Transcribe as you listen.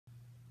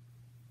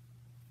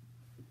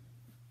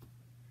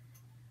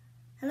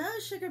Hello,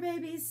 sugar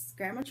babies.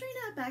 Grandma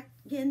Trina back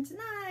again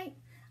tonight.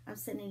 I'm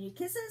sending you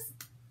kisses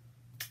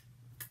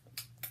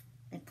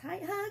and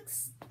tight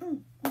hugs.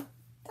 Tight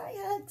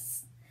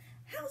hugs.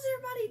 How's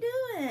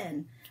everybody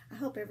doing? I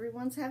hope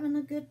everyone's having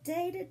a good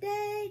day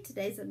today.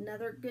 Today's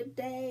another good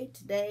day.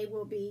 Today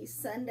will be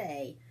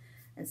Sunday.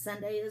 And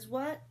Sunday is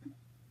what?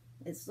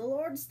 It's the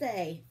Lord's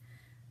Day.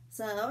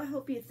 So I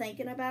hope you're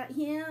thinking about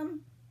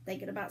Him,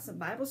 thinking about some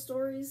Bible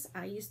stories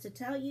I used to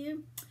tell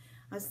you.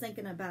 I was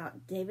thinking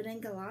about David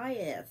and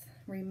Goliath.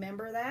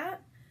 Remember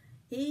that?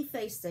 He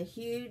faced a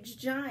huge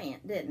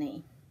giant, didn't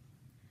he?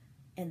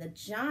 And the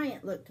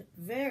giant looked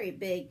very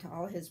big to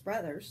all his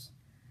brothers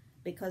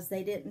because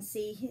they didn't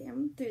see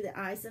him through the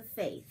eyes of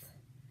faith.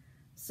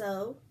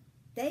 So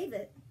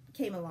David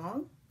came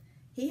along.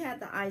 He had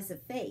the eyes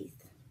of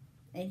faith,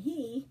 and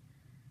he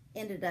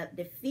ended up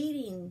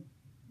defeating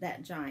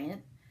that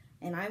giant.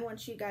 And I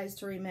want you guys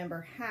to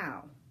remember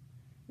how.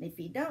 And if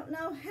you don't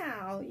know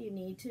how, you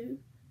need to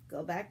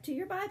go back to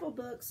your Bible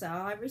books.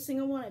 So every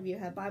single one of you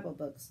have Bible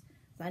books.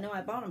 So I know I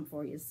bought them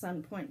for you at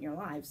some point in your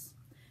lives.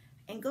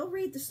 And go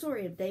read the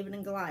story of David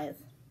and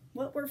Goliath.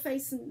 What we're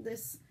facing,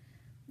 this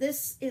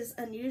is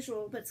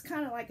unusual, but it's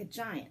kind of like a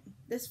giant.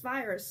 This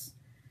virus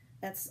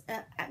that's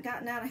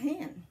gotten out of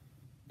hand.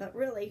 But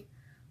really,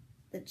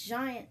 the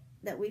giant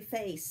that we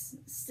face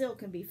still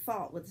can be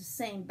fought with the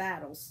same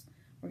battles.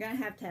 We're going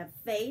to have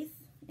faith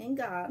in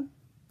God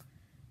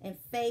and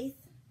faith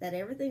that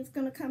everything's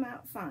going to come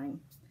out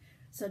fine.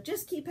 So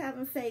just keep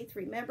having faith.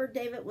 Remember,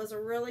 David was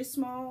a really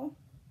small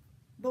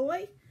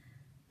boy,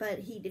 but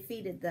he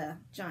defeated the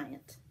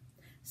giant.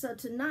 So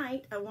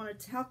tonight, I want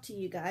to talk to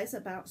you guys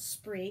about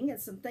spring and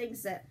some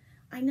things that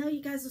I know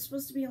you guys are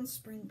supposed to be on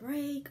spring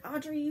break.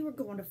 Audrey, you were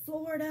going to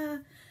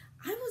Florida.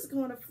 I was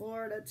going to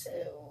Florida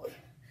too.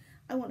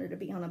 I wanted to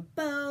be on a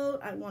boat.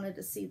 I wanted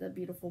to see the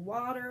beautiful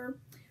water.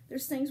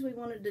 There's things we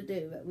wanted to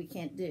do that we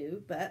can't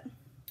do, but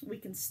we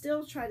can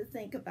still try to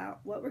think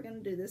about what we're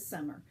going to do this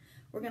summer.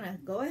 We're going to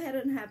go ahead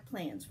and have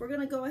plans. We're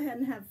going to go ahead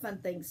and have fun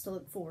things to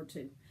look forward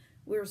to.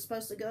 We were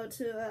supposed to go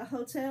to a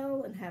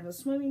hotel and have a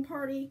swimming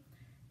party.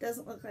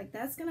 Doesn't look like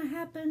that's going to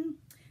happen,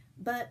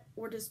 but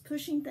we're just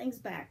pushing things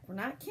back. We're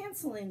not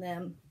canceling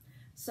them.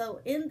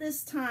 So in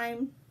this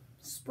time,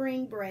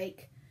 spring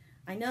break,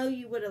 I know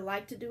you would have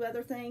liked to do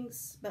other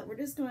things, but we're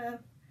just going to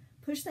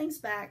push things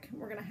back.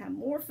 We're going to have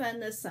more fun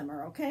this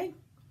summer, okay?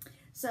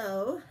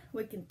 So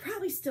we can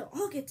probably still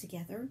all get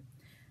together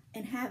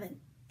and have an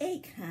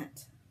egg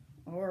hunt.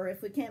 Or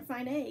if we can't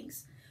find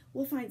eggs,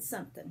 we'll find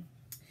something.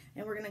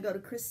 And we're going to go to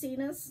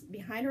Christina's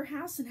behind her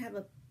house and have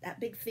that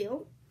big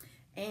field.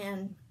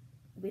 And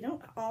we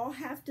don't all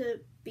have to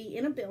be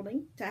in a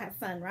building to have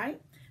fun,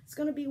 right? It's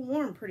going to be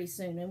warm pretty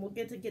soon, and we'll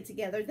get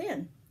together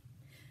then.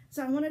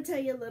 So I want to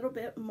tell you a little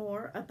bit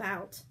more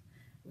about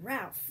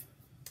Ralph.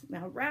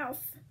 Now,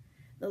 Ralph,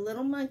 the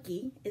little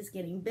monkey, is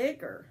getting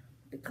bigger.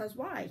 Because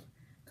why?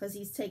 Because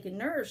he's taking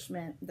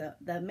nourishment.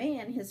 The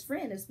man, his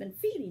friend, has been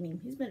feeding him.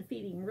 He's been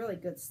feeding him really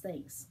good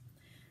things.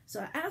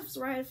 So as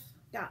Ralph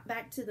got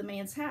back to the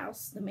man's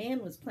house, the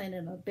man was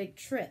planning a big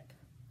trip.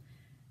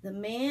 The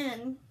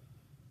man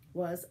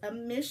was a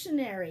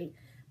missionary.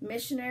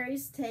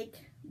 Missionaries take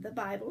the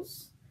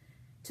Bibles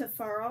to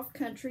far off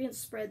country and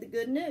spread the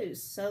good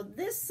news. So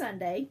this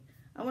Sunday,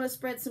 I want to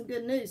spread some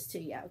good news to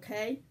you,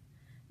 okay?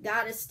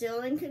 God is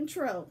still in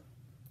control.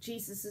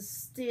 Jesus is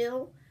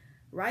still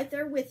right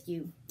there with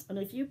you. And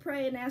if you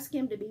pray and ask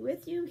Him to be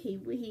with you,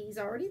 He's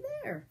already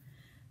there.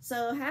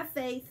 So have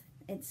faith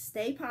and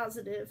stay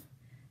positive.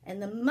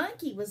 And the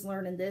monkey was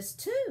learning this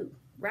too.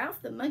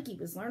 Ralph the monkey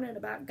was learning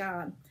about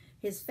God.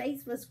 His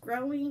faith was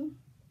growing,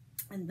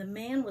 and the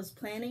man was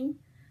planning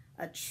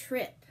a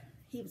trip.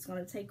 He was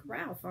going to take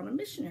Ralph on a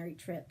missionary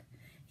trip.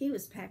 He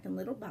was packing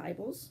little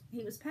Bibles.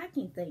 He was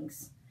packing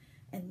things.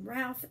 And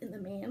Ralph and the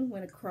man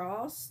went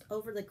across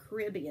over the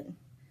Caribbean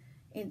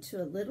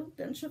into a little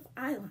bunch of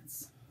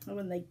islands. And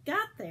when they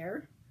got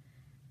there,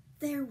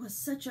 there was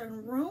such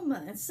an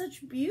aroma and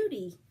such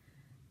beauty.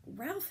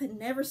 Ralph had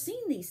never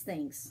seen these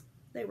things.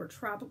 They were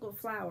tropical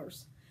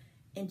flowers.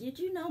 And did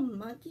you know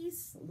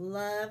monkeys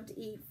love to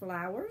eat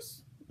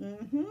flowers?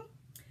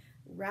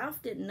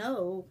 Ralph didn't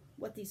know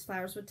what these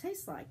flowers would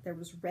taste like. There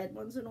was red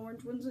ones and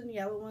orange ones and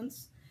yellow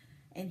ones.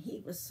 And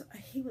he was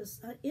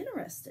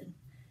interested.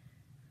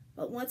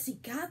 But once he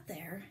got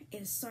there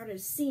and started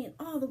seeing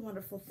all the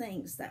wonderful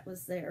things that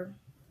was there,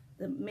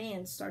 the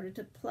man started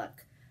to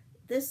pluck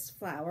this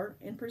flower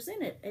and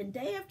present it. And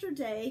day after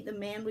day, the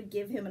man would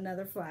give him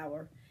another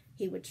flower.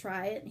 He would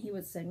try it, and he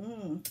would say,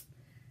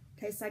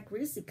 tastes like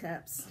Reese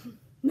Cups.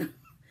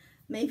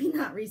 Maybe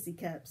not Reese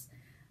Cups.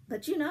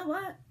 But you know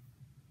what?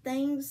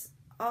 Things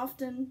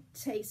often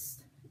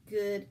taste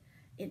good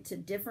to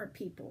different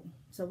people.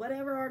 So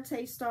whatever our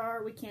tastes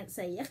are, we can't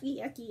say yucky,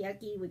 yucky,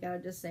 yucky. We got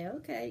to just say,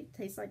 okay,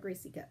 tastes like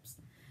Reese Cups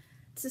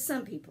to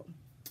some people.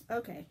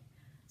 Okay.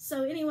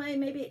 So anyway,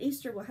 maybe at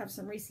Easter we'll have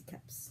some Reese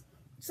Cups.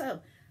 So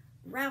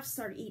Ralph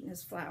started eating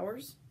his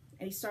flowers,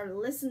 and he started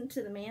listening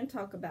to the man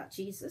talk about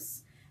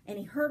Jesus, and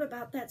he heard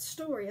about that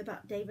story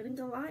about David and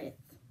Goliath.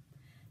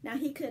 Now,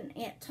 he couldn't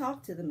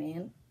talk to the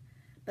man,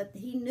 but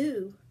he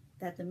knew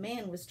that the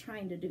man was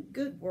trying to do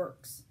good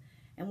works.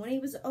 And when he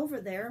was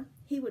over there,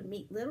 he would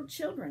meet little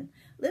children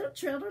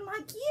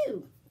like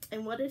you.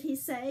 And what did he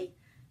say?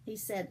 He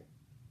said,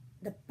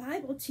 the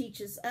Bible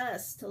teaches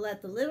us to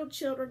let the little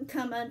children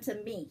come unto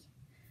me.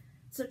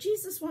 So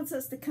Jesus wants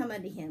us to come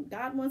unto him.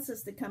 God wants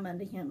us to come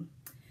unto him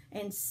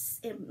and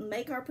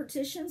make our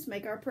petitions,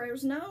 make our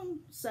prayers known.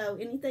 So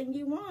anything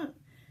you want,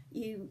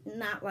 you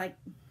not like,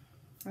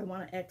 I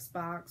want an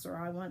Xbox, or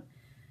I want,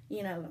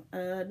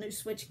 a new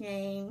Switch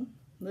game.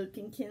 Luke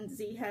and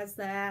Kinsey has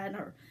that.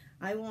 Or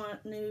I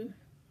want new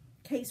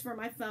case for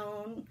my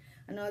phone.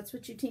 I know that's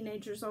what you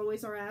teenagers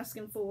always are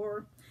asking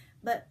for.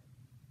 But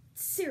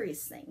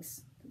serious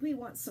things. We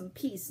want some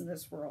peace in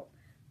this world.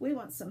 We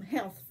want some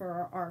health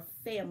for our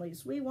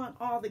families. We want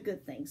all the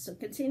good things. So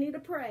continue to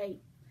pray.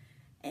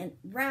 And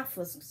Ralph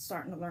was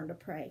starting to learn to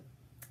pray.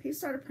 He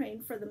started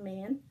praying for the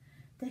man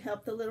to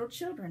help the little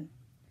children.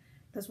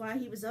 Because while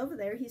he was over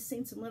there, he's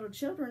seen some little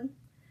children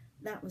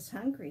that was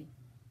hungry.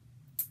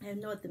 And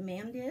you know what the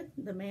man did?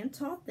 The man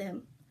taught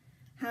them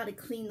how to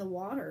clean the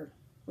water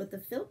with a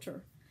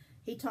filter.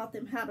 He taught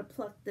them how to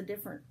pluck the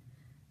different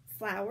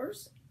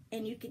flowers.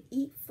 And you can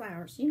eat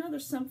flowers. You know,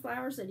 there's some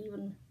flowers that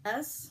even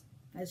us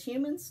as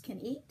humans can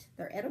eat.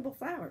 They're edible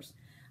flowers.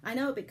 I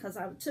know because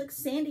I took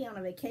Sandy on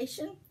a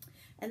vacation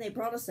and they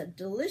brought us a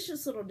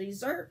delicious little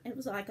dessert. It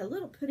was like a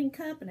little pudding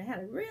cup and it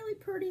had a really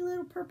pretty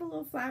little purple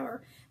little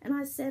flower. And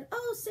I said,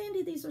 oh,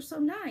 Sandy, these are so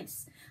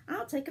nice.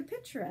 I'll take a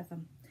picture of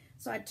them.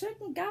 So I took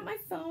and got my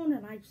phone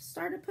and I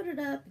started to put it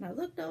up and I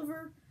looked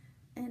over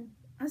and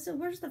I said,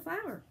 where's the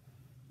flower?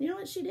 You know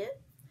what she did?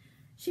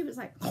 She was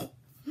like, oh.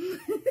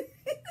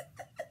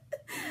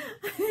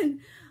 And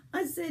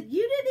I said,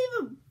 you didn't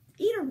even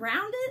eat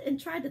around it and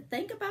try to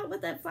think about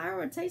what that flower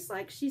would taste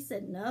like? She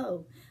said,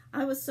 no.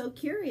 I was so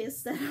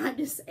curious that I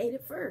just ate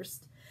it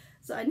first.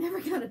 So I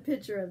never got a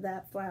picture of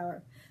that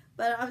flower.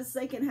 But I was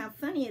thinking how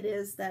funny it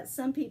is that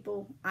some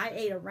people, I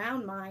ate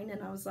around mine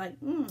and I was like,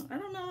 I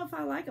don't know if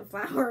I like a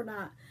flower or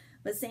not.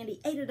 But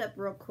Sandy ate it up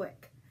real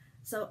quick.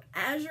 So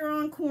as you're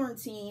on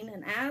quarantine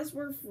and as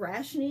we're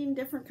rationing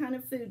different kind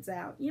of foods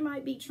out, you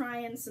might be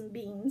trying some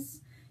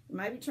beans. You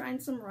might be trying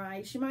some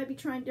rice. You might be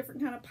trying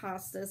different kind of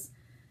pastas.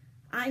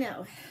 I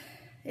know.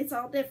 It's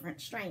all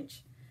different,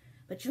 strange.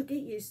 But you'll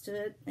get used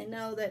to it and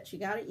know that you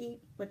got to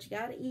eat what you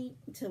got to eat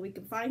until we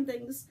can find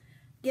things,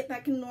 get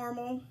back in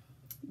normal.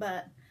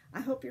 But I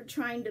hope you're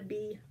trying to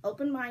be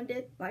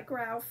open-minded like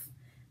Ralph.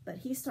 But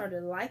he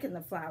started liking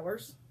the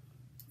flowers.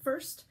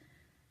 First,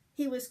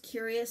 he was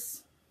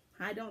curious.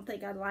 I don't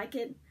think I'd like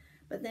it.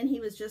 But then he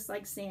was just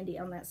like Sandy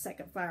on that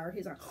second flower.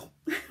 He's like,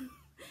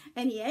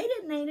 and he ate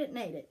it and ate it and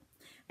ate it.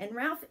 And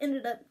Ralph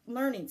ended up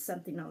learning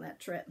something on that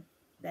trip,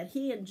 that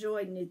he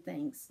enjoyed new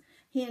things.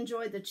 He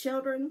enjoyed the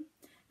children,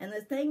 and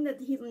the thing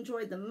that he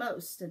enjoyed the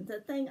most, and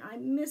the thing I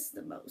miss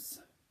the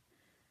most,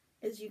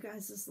 is you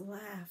guys'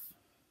 laugh.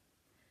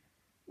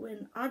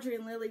 When Audrey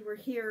and Lily were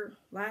here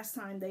last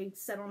time, they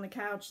sat on the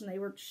couch and they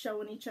were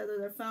showing each other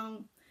their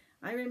phone.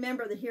 I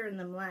remember hearing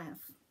them laugh.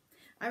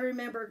 I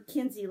remember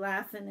Kinsey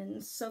laughing,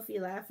 and Sophie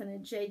laughing,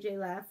 and JJ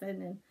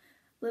laughing, and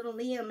little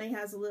Liam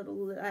has a little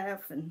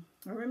laugh, and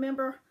I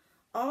remember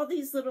all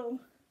these little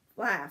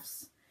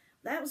laughs.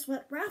 That was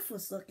what Ralph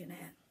was looking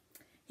at.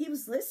 He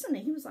was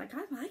listening. He was like, I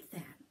like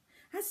that.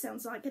 That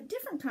sounds like a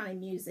different kind of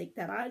music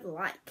that I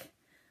like.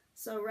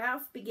 So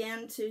Ralph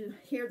began to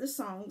hear the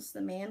songs. The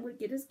man would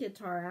get his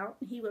guitar out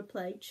and he would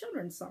play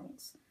children's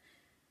songs.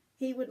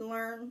 He would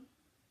learn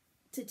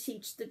to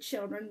teach the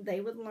children.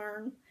 They would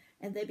learn,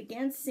 and they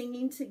began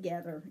singing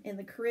together in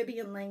the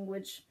Caribbean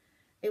language.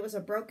 It was a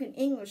broken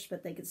English,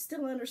 but they could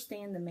still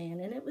understand the man,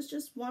 and it was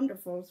just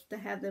wonderful to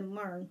have them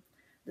learn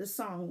the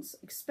songs,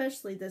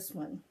 especially this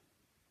one.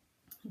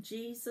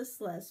 Jesus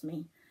loves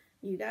me.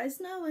 You guys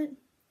know it.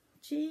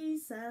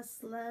 Jesus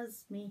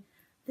loves me.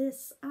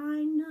 This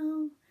I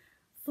know,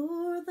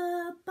 for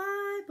the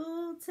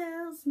Bible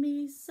tells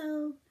me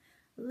so.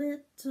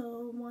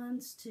 Little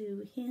ones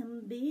to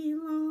him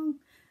belong.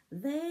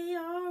 They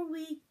are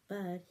weak,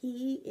 but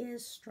he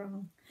is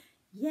strong.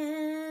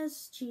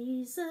 Yes,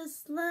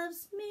 Jesus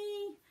loves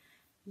me.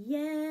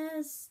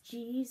 Yes,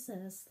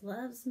 Jesus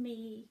loves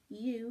me.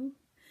 You.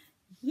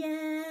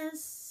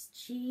 Yes,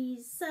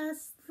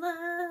 Jesus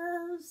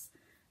loves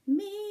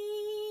me.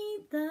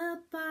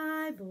 The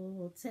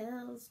Bible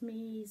tells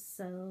me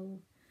so.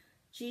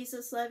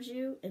 Jesus loves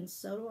you, and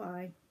so do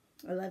I.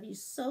 I love you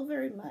so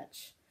very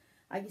much.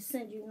 I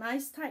send you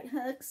nice, tight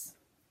hugs.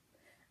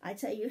 I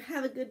tell you,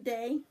 have a good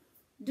day.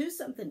 Do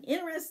something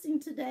interesting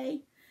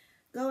today.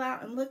 Go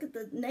out and look at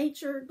the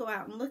nature. Go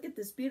out and look at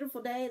this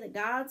beautiful day that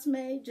God's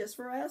made just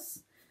for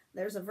us.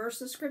 There's a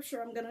verse of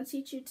scripture I'm going to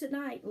teach you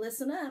tonight.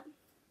 Listen up.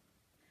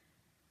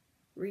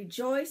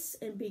 Rejoice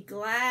and be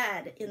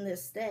glad in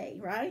this day,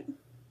 right?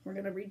 We're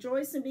going to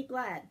rejoice and be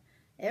glad.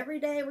 Every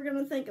day we're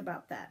going to think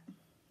about that.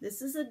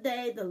 This is a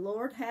day the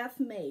Lord hath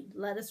made.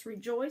 Let us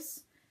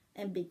rejoice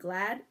and be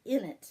glad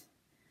in it.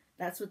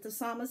 That's what the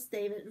psalmist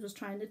David was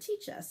trying to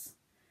teach us.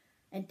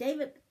 And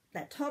David,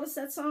 that taught us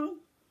that song,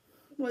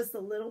 was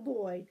the little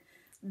boy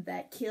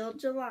that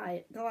killed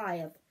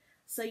Goliath.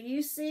 So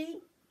you see,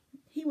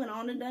 he went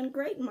on and done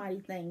great and mighty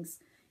things.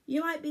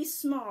 You might be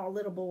small,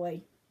 little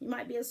boy. You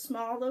might be a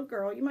small little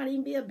girl. You might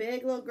even be a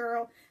big little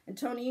girl. And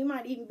Tony, you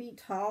might even be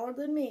taller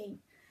than me.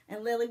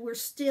 And Lily, we're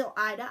still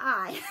eye to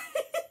eye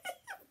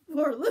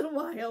for a little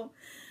while.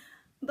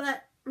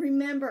 But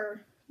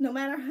remember, no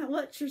matter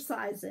what your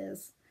size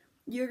is,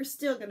 you're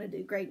still going to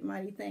do great and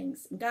mighty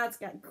things. And God's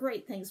got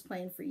great things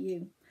planned for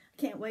you.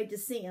 I can't wait to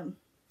see him.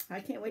 I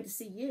can't wait to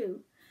see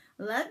you.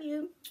 Love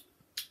you.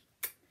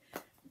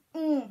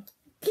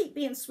 Keep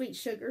being sweet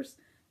sugars.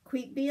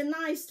 Keep being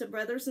nice to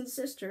brothers and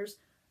sisters.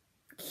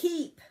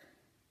 Keep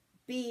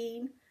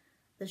being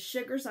the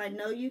sugars I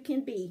know you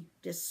can be.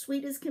 Just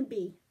sweet as can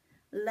be.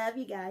 Love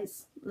you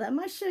guys. Love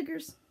my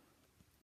sugars.